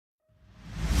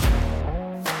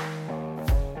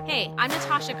Hey, I'm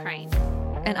Natasha Crane.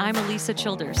 And I'm Alisa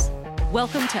Childers.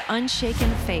 Welcome to Unshaken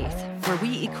Faith, where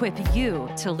we equip you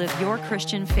to live your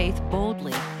Christian faith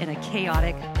boldly in a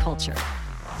chaotic culture.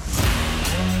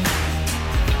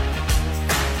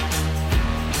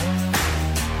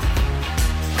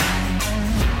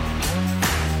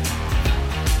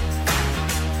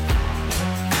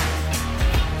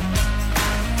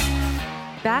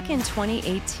 Back in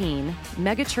 2018,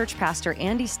 megachurch pastor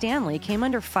Andy Stanley came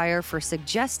under fire for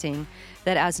suggesting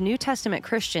that as New Testament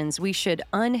Christians, we should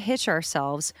unhitch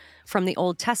ourselves from the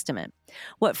Old Testament.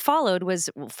 What followed was,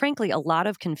 frankly, a lot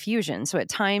of confusion. So at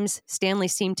times, Stanley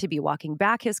seemed to be walking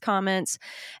back his comments.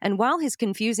 And while his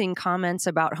confusing comments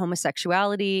about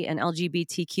homosexuality and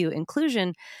LGBTQ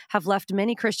inclusion have left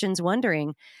many Christians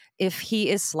wondering if he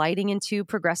is sliding into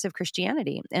progressive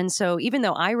Christianity. And so even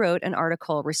though I wrote an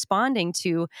article responding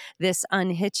to this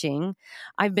unhitching,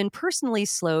 I've been personally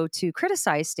slow to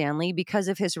criticize Stanley because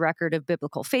of his record of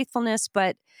biblical faithfulness,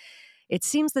 but it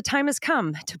seems the time has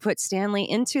come to put Stanley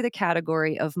into the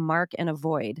category of mark and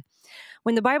avoid.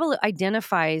 When the Bible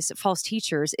identifies false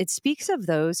teachers, it speaks of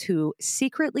those who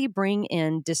secretly bring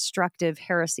in destructive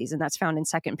heresies, and that's found in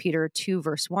 2 Peter 2,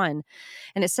 verse 1.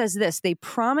 And it says this: they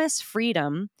promise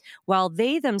freedom while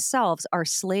they themselves are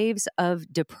slaves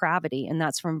of depravity, and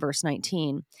that's from verse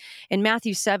 19. In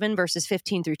Matthew 7, verses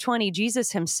 15 through 20,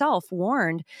 Jesus himself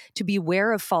warned to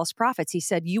beware of false prophets. He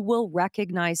said, you will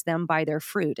recognize them by their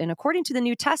fruit. And according to the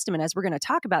New Testament, as we're going to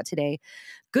talk about today,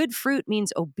 good fruit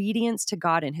means obedience to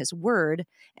God and his word,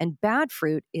 and bad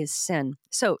fruit is sin.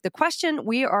 So the question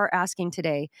we are asking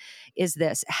today is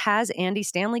this: has Andy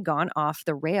Stanley gone off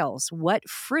the rails? What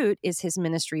fruit is his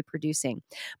ministry producing?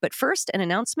 But first, an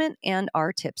announcement and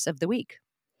our tips of the week.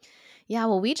 Yeah,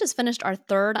 well, we just finished our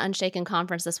third Unshaken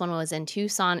conference. This one was in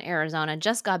Tucson, Arizona.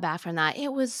 Just got back from that.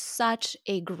 It was such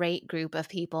a great group of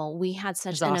people. We had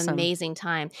such an amazing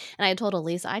time. And I told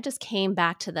Alisa, I just came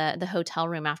back to the hotel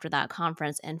room after that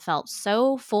conference and felt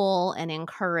so full and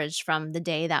encouraged from the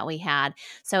day that we had.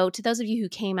 So to those of you who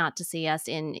came out to see us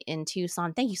in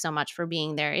Tucson, thank you so much for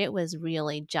being there. It was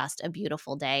really just a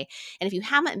beautiful day. And if you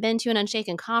haven't been to an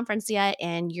Unshaken conference yet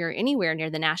and you're anywhere near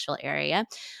the Nashville area,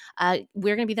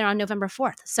 we're going to be there on November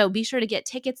 4th. So be sure to get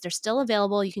tickets. They're still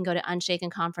available. You can go to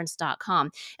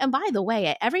unshakenconference.com. And by the way,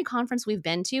 at every conference we've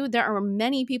been to, there are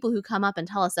many people who come up and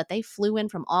tell us that they flew in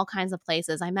from all kinds of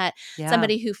places. I met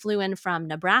somebody who flew in from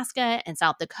Nebraska and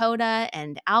South Dakota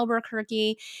and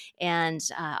Albuquerque and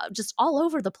just all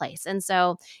over the place. And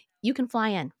so you can fly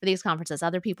in for these conferences.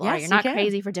 Other people are. You're not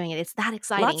crazy for doing it. It's that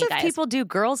exciting, Lots you of guys. people do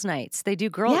girls' nights. They do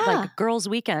like girls'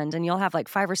 weekend, and you'll have like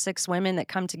 5 or 6 women that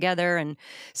come together and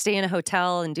stay in a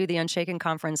hotel and do the Unshaken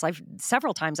conference.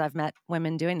 Several times I've met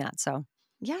women doing that. So.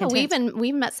 Yeah,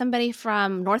 we met somebody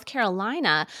from North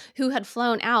Carolina who had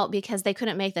flown out because they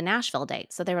couldn't make the Nashville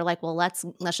date. So they were like, well, let's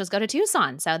just go to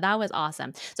Tucson. So that was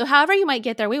awesome. So however you might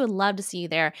get there, we would love to see you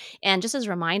there. And just as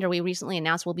a reminder, we recently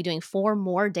announced we'll be doing 4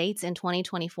 more dates in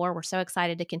 2024. We're so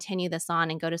excited to continue this on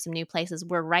and go to some new places.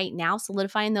 We're right now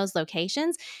solidifying those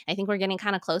locations. I think we're getting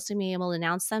kind of close to being able to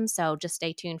announce them. So just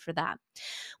stay tuned for that.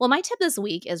 Well, my tip this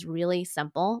week is really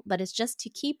simple, but it's just to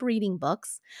keep reading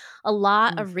books. A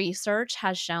lot of research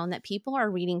has shown that people are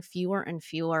reading fewer and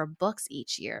fewer books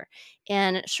each year.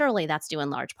 And surely that's due in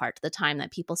large part to the time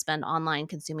that people spend online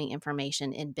consuming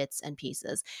information in bits and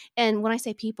pieces. And when I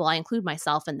say people, I include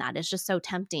myself in that. It's just so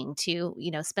tempting to,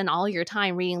 spend all your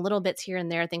time reading little bits here and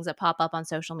there, things that pop up on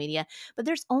social media. But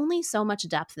there's only so much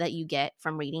depth that you get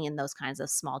from reading in those kinds of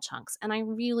small chunks. And I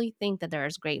really think that there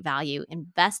is great value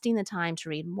investing the time to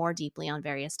read more deeply on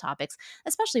various topics,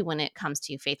 especially when it comes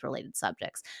to faith-related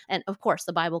subjects. And of course,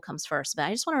 the Bible comes first, but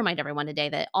I just want to remind everyone today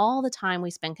that all the time we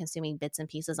spend consuming bits and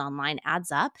pieces online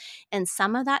adds up, and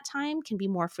some of that time can be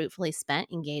more fruitfully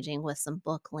spent engaging with some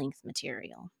book-length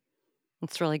material.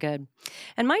 It's really good.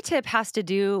 And my tip has to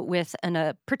do with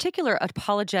a particular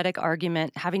apologetic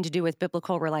argument having to do with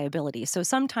biblical reliability. So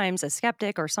sometimes a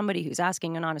skeptic or somebody who's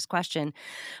asking an honest question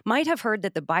might have heard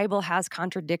that the Bible has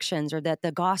contradictions or that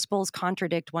the Gospels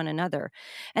contradict one another.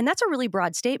 And that's a really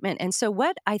broad statement. And so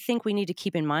what I think we need to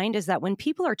keep in mind is that when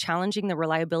people are challenging the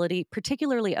reliability,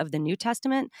 particularly of the New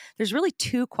Testament, there's really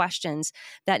 2 questions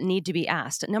that need to be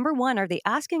asked. Number one, are they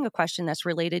asking a question that's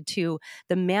related to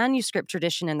the manuscript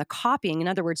tradition and the copying? In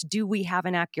other words, do we have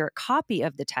an accurate copy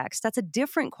of the text? That's a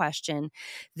different question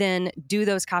than do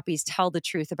those copies tell the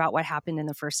truth about what happened in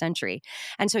the first century?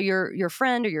 And so your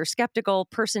friend or your skeptical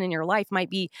person in your life might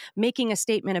be making a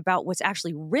statement about what's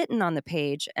actually written on the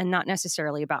page and not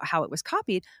necessarily about how it was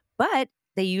copied. But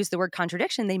they use the word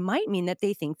contradiction, they might mean that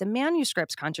they think the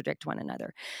manuscripts contradict one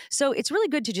another. So it's really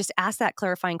good to just ask that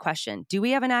clarifying question. Do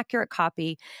we have an accurate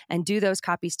copy? And do those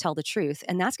copies tell the truth?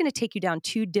 And that's going to take you down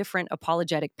two different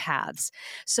apologetic paths.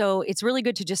 So it's really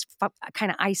good to just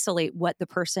kind of isolate what the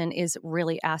person is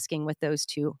really asking with those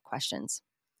two questions.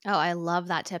 Oh, I love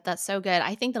that tip. That's so good.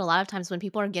 I think that a lot of times when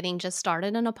people are getting just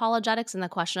started in apologetics and the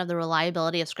question of the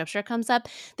reliability of scripture comes up,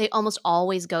 they almost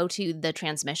always go to the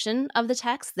transmission of the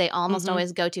text. They almost Mm-hmm.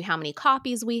 always go to how many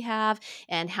copies we have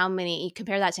and how many,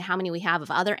 compare that to how many we have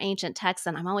of other ancient texts.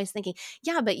 And I'm always thinking,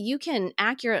 yeah, but you can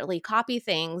accurately copy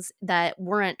things that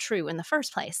weren't true in the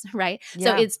first place, right?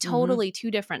 So Yeah. it's Mm-hmm. totally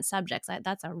two different subjects.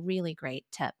 That's a really great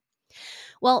tip.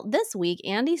 Well, this week,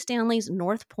 Andy Stanley's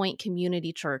North Point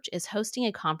Community Church is hosting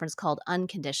a conference called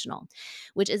Unconditional,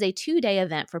 which is a 2-day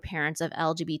event for parents of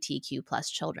LGBTQ plus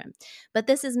children. But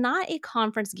this is not a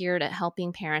conference geared at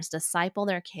helping parents disciple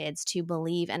their kids to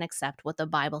believe and accept what the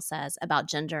Bible says about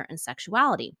gender and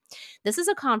sexuality. This is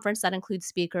a conference that includes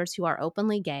speakers who are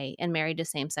openly gay and married to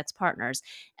same sex partners,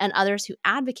 and others who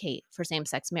advocate for same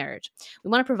sex marriage. We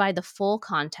want to provide the full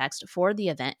context for the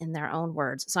event in their own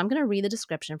words. So I'm going to read the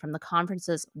description from the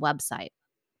conference's website.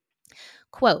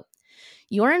 Quote,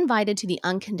 you're invited to the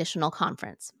Unconditional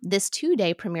Conference. This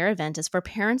 2-day premier event is for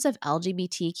parents of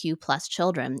LGBTQ plus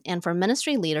children and for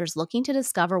ministry leaders looking to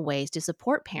discover ways to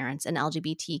support parents and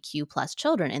LGBTQ plus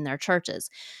children in their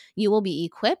churches. You will be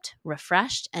equipped,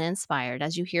 refreshed, and inspired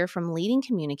as you hear from leading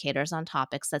communicators on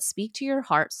topics that speak to your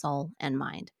heart, soul, and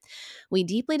mind. We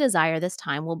deeply desire this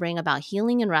time will bring about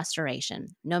healing and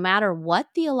restoration. No matter what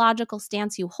theological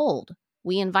stance you hold,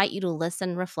 we invite you to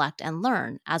listen, reflect, and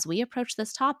learn as we approach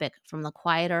this topic from the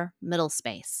quieter middle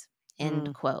space. End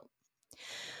Mm. quote.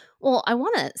 Well, I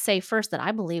want to say first that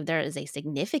I believe there is a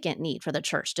significant need for the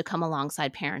church to come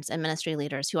alongside parents and ministry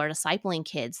leaders who are discipling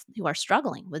kids who are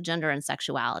struggling with gender and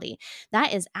sexuality.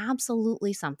 That is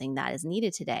absolutely something that is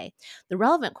needed today. The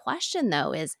relevant question,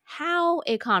 though, is how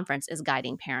a conference is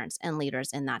guiding parents and leaders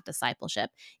in that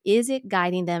discipleship. Is it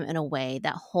guiding them in a way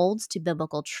that holds to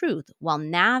biblical truth while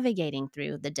navigating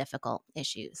through the difficult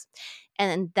issues?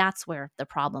 And that's where the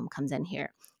problem comes in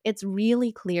here. It's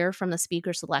really clear from the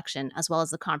speaker selection as well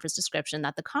as the conference description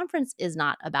that the conference is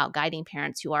not about guiding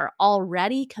parents who are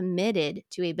already committed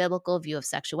to a biblical view of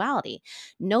sexuality.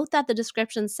 Note that the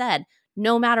description said,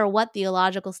 no matter what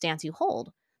theological stance you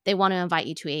hold, they want to invite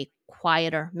you to a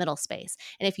quieter middle space.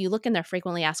 And if you look in their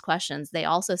frequently asked questions, they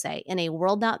also say, in a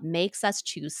world that makes us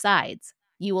choose sides,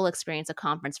 you will experience a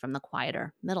conference from the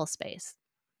quieter middle space.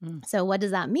 Mm. So, what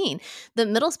does that mean? The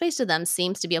middle space to them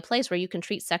seems to be a place where you can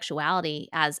treat sexuality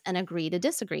as an agree to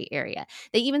disagree area.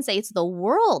 They even say it's the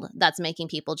world that's making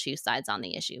people choose sides on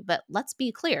the issue. But let's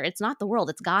be clear, it's not the world,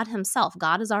 it's God Himself.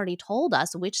 God has already told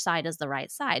us which side is the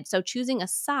right side. So, choosing a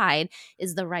side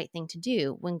is the right thing to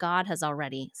do when God has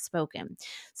already spoken.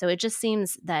 So, it just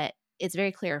seems that it's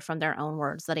very clear from their own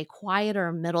words that a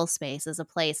quieter middle space is a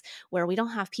place where we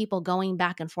don't have people going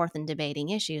back and forth and debating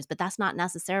issues, but that's not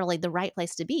necessarily the right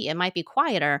place to be. It might be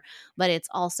quieter, but it's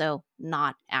also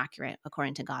not accurate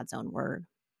according to God's own word.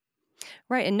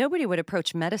 Right. And nobody would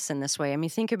approach medicine this way. I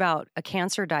mean, think about a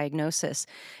cancer diagnosis.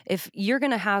 If you're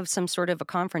going to have some sort of a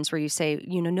conference where you say,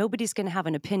 nobody's going to have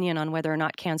an opinion on whether or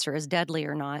not cancer is deadly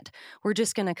or not, we're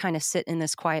just going to kind of sit in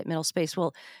this quiet middle space.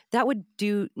 Well, that would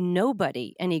do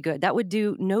nobody any good. That would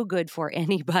do no good for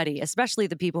anybody, especially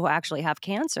the people who actually have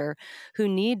cancer, who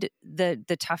need the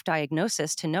tough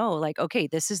diagnosis to know, like, okay,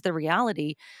 this is the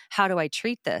reality. How do I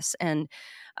treat this? And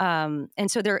so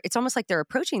it's almost like they're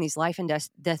approaching these life and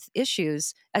death issues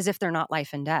as if they're not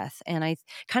life and death. And I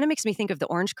kind of makes me think of the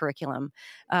Orange curriculum.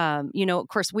 Of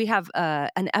course, we have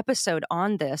an episode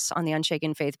on this on the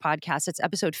Unshaken Faith podcast. It's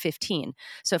episode 15.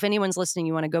 So if anyone's listening,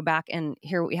 you want to go back and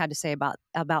hear what we had to say about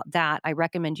that, I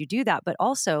recommend you do that. But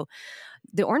also,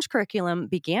 the Orange curriculum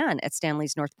began at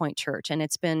Stanley's North Point Church, and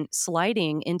it's been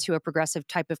sliding into a progressive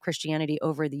type of Christianity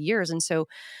over the years. And so,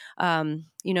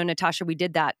 Natasha, we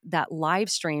did that live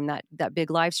stream, that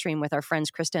big live stream with our friends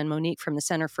Krista and Monique from the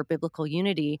Center for Biblical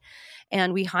Unity,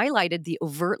 and we highlighted the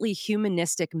overtly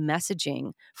humanistic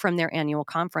messaging from their annual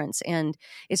conference. And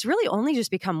it's really only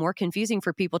just become more confusing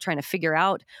for people trying to figure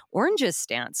out Orange's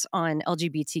stance on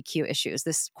LGBTQ issues.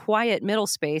 This quiet middle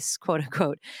space, quote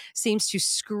unquote, seems to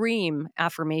scream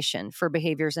affirmation for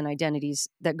behaviors and identities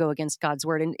that go against God's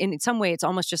word. And in some way, it's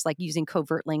almost just like using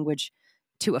covert language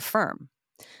to affirm.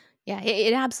 Yeah,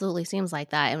 it absolutely seems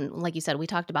like that, and like you said, we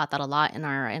talked about that a lot in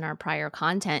our prior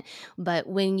content, but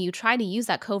when you try to use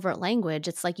that covert language,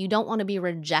 it's like you don't wanna be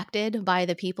rejected by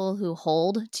the people who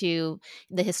hold to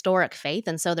the historic faith,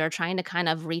 and so they're trying to kind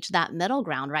of reach that middle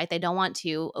ground, right? They don't want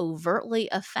to overtly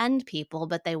offend people,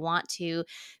 but they want to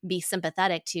be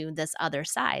sympathetic to this other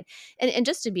side. And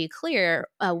just to be clear,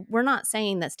 we're not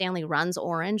saying that Stanley runs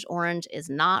Orange. Orange is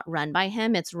not run by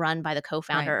him, it's run by the Right.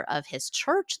 co-founder of his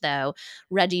church, though,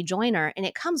 Reggie Joiner, and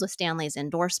it comes with Stanley's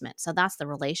endorsement. So that's the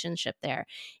relationship there.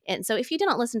 And so if you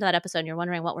didn't listen to that episode and you're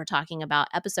wondering what we're talking about,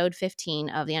 episode 15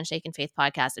 of the Unshaken Faith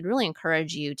podcast, I'd really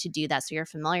encourage you to do that so you're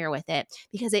familiar with it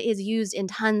because it is used in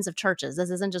tons of churches. This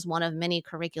isn't just one of many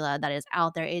curricula that is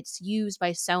out there. It's used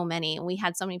by so many. And we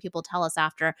had so many people tell us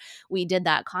after we did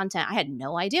that content, I had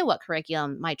no idea what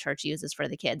curriculum my church uses for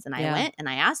the kids. And I Yeah. went and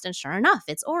I asked, and sure enough,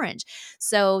 it's Orange.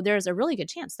 So there's a really good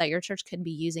chance that your church could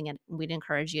be using it. We'd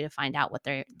encourage you to find out what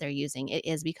they're using. It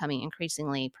is becoming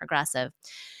increasingly progressive.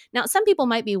 Now, some people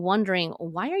might be wondering,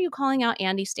 why are you calling out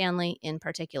Andy Stanley in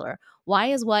particular? Why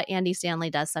is what Andy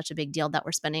Stanley does such a big deal that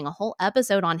we're spending a whole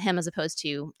episode on him as opposed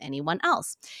to anyone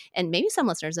else? And maybe some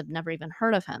listeners have never even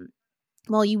heard of him.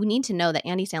 Well, you need to know that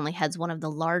Andy Stanley heads one of the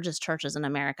largest churches in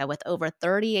America with over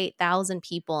 38,000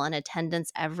 people in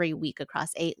attendance every week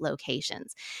across 8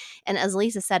 locations. And as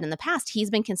Lisa said in the past, he's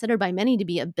been considered by many to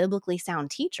be a biblically sound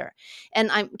teacher.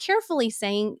 And I'm carefully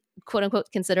saying, quote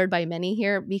unquote, considered by many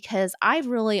here because I've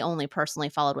really only personally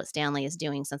followed what Stanley is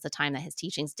doing since the time that his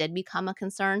teachings did become a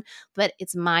concern. But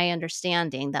it's my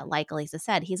understanding that, like Lisa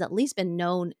said, he's at least been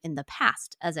known in the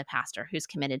past as a pastor who's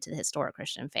committed to the historic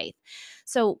Christian faith.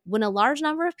 So, when a large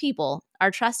number of people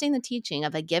are trusting the teaching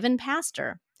of a given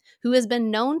pastor who has been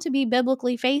known to be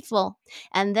biblically faithful,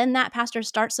 and then that pastor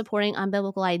starts supporting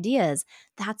unbiblical ideas,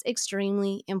 that's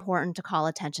extremely important to call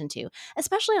attention to,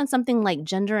 especially on something like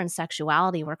gender and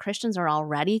sexuality, where Christians are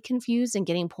already confused and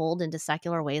getting pulled into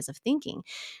secular ways of thinking.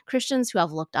 Christians who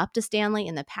have looked up to Stanley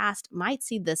in the past might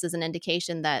see this as an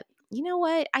indication that, you know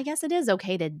what, I guess it is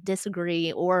okay to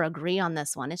disagree or agree on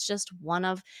this one. It's just one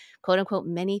of, quote unquote,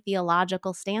 many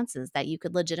theological stances that you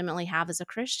could legitimately have as a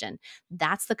Christian.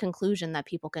 That's the conclusion that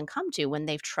people can come to when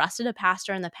they've trusted a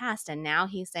pastor in the past. And now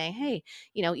he's saying, hey,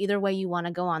 either way you want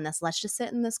to go on this, let's just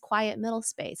sit in this quiet middle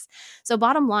space. So,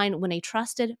 bottom line, when a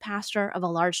trusted pastor of a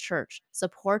large church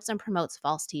supports and promotes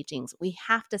false teachings, we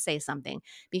have to say something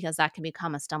because that can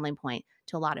become a stumbling point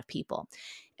to a lot of people.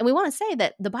 And we want to say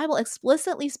that the Bible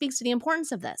explicitly speaks to the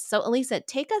importance of this. So, Alisa,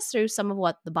 take us through some of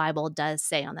what the Bible does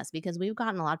say on this, because we've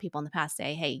gotten a lot of people in the past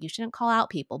say, hey, you shouldn't call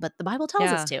out people, but the Bible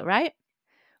tells us Yeah. to, right?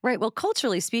 Right. Well,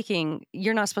 culturally speaking,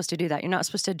 you're not supposed to do that. You're not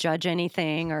supposed to judge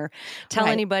anything or tell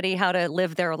Right. anybody how to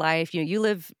live their life. You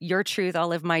live your truth, I'll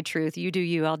live my truth. You do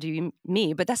you, I'll do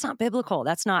me. But that's not biblical.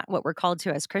 That's not what we're called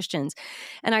to as Christians.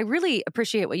 And I really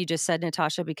appreciate what you just said,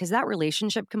 Natasha, because that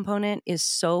relationship component is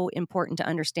so important to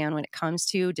understand when it comes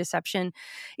to deception.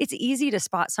 It's easy to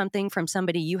spot something from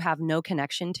somebody you have no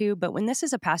connection to. But when this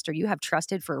is a pastor you have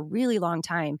trusted for a really long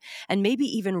time and maybe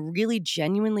even really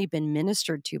genuinely been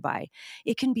ministered to by,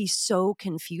 it can be so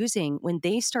confusing when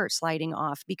they start sliding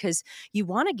off because you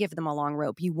want to give them a long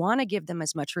rope. You want to give them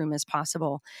as much room as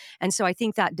possible. And so I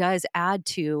think that does add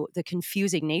to the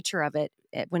confusing nature of it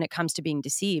when it comes to being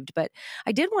deceived. But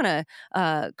I did want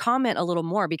to comment a little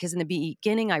more because in the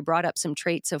beginning, I brought up some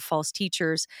traits of false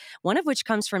teachers, one of which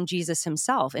comes from Jesus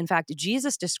himself. In fact,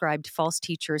 Jesus described false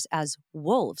teachers as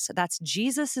wolves. That's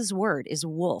Jesus's word, is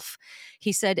wolf.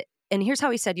 He said, and here's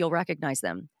how he said you'll recognize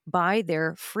them: by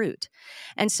their fruit.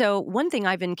 And so one thing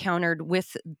I've encountered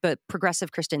with the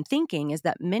progressive Christian thinking is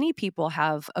that many people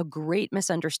have a great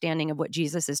misunderstanding of what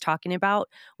Jesus is talking about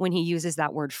when he uses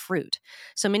that word fruit.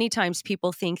 So many times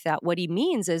people think that what he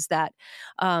means is that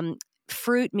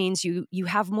fruit means you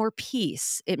have more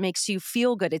peace. It makes you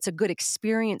feel good. It's a good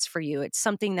experience for you. It's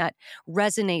something that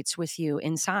resonates with you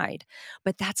inside.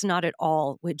 But that's not at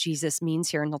all what Jesus means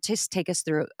here. And I'll just take us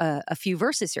through a few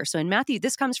verses here. So in Matthew,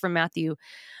 this comes from Matthew's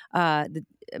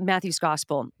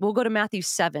gospel. We'll go to Matthew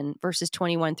 7, verses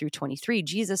 21 through 23.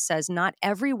 Jesus says, "Not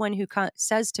everyone who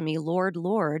says to me, 'Lord,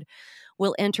 Lord,'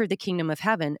 will enter the kingdom of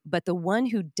heaven, but the one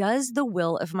who does the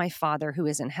will of my Father who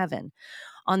is in heaven.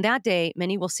 On that day,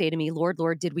 many will say to me, 'Lord,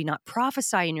 Lord, did we not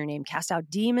prophesy in your name, cast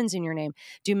out demons in your name,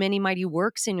 do many mighty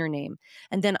works in your name?'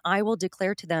 And then I will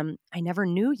declare to them, 'I never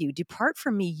knew you. Depart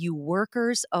from me, you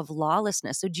workers of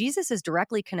lawlessness.'" So Jesus is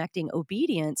directly connecting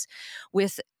obedience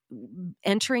with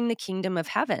entering the kingdom of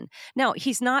heaven. Now,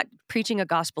 he's not preaching a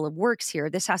gospel of works here.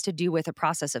 This has to do with a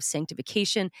process of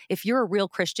sanctification. If you're a real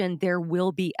Christian, there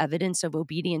will be evidence of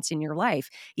obedience in your life,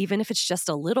 even if it's just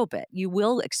a little bit. You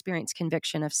will experience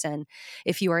conviction of sin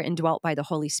if you are indwelt by the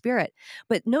Holy Spirit.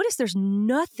 But notice there's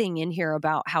nothing in here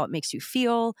about how it makes you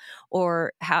feel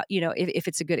or how, if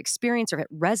it's a good experience or if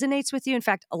it resonates with you. In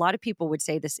fact, a lot of people would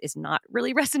say this is not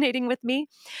really resonating with me.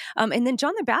 And then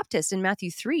John the Baptist in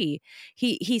Matthew 3,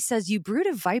 he says, "You brood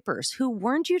of vipers, who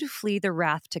warned you to flee the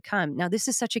wrath to come." Now, this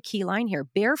is such a key line here.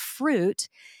 Bear fruit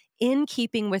in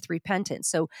keeping with repentance.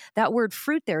 So that word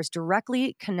fruit there is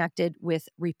directly connected with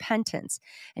repentance.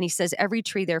 And he says, "Every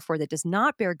tree, therefore, that does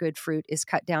not bear good fruit is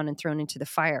cut down and thrown into the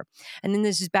fire." And then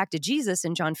this is back to Jesus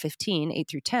in John 15, 8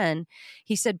 through 10.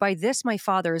 He said, "By this my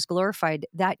Father is glorified,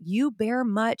 that you bear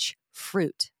much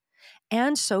fruit,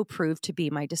 and so prove to be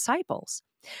my disciples.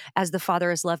 As the Father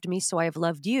has loved me, so I have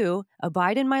loved you.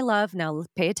 Abide in my love." Now,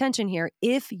 pay attention here.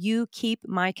 "If you keep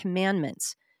my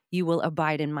commandments, you will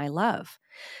abide in my love."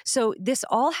 So this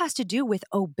all has to do with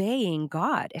obeying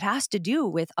God. It has to do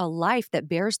with a life that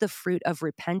bears the fruit of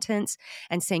repentance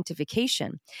and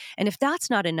sanctification. And if that's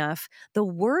not enough, the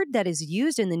word that is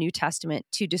used in the New Testament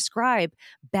to describe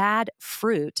bad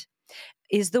fruit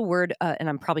is the word, and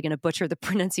I'm probably going to butcher the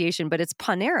pronunciation, but it's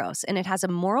paneros, and it has a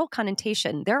moral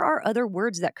connotation. There are other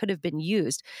words that could have been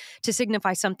used to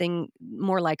signify something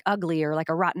more like ugly or like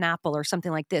a rotten apple or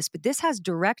something like this, but this has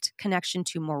direct connection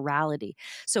to morality.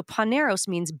 So paneros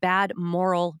means bad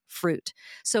moral fruit.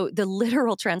 So the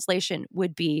literal translation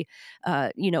would be,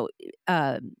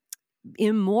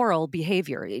 immoral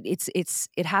behavior.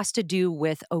 It has to do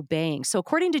with obeying. So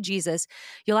according to Jesus,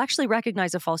 you'll actually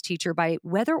recognize a false teacher by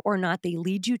whether or not they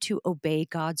lead you to obey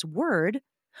God's word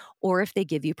or if they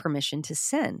give you permission to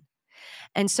sin.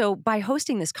 And so by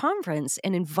hosting this conference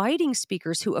and inviting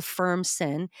speakers who affirm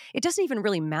sin, it doesn't even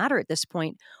really matter at this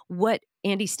point what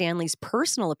Andy Stanley's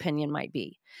personal opinion might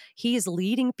be. He is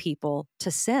leading people to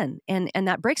sin. And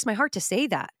that breaks my heart to say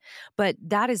that. But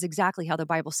that is exactly how the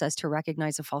Bible says to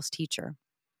recognize a false teacher.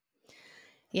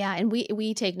 Yeah, and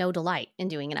we take no delight in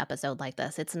doing an episode like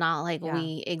this. It's not like Yeah.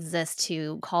 we exist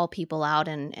to call people out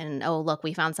and oh, look,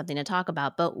 we found something to talk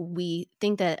about, but we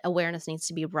think that awareness needs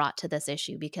to be brought to this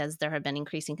issue because there have been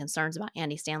increasing concerns about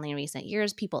Andy Stanley in recent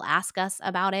years. People ask us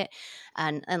about it,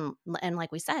 and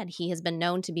like we said, he has been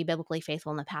known to be biblically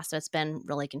faithful in the past, so it's been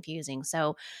really confusing.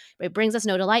 So it brings us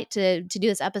no delight to do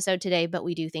this episode today, but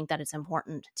we do think that it's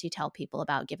important to tell people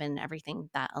about, given everything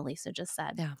that Alisa just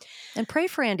said. Yeah. And pray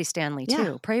for Andy Stanley too.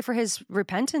 Yeah. Pray for his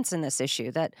repentance in this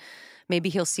issue, that maybe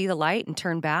he'll see the light and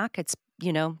turn back. It's,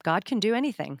 God can do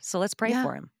anything. So let's pray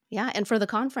for him. Yeah. And for the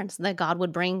conference, that God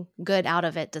would bring good out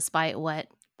of it despite what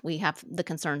we have the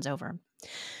concerns over.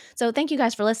 So thank you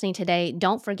guys for listening today.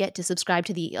 Don't forget to subscribe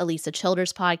to the Alisa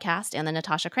Childers podcast and the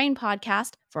Natasha Crane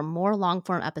podcast for more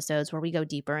long-form episodes where we go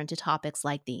deeper into topics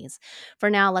like these. For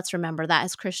now, let's remember that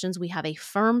as Christians, we have a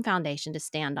firm foundation to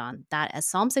stand on. That, as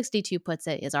Psalm 62 puts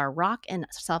it, is our rock and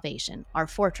salvation, our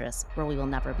fortress where we will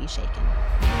never be shaken.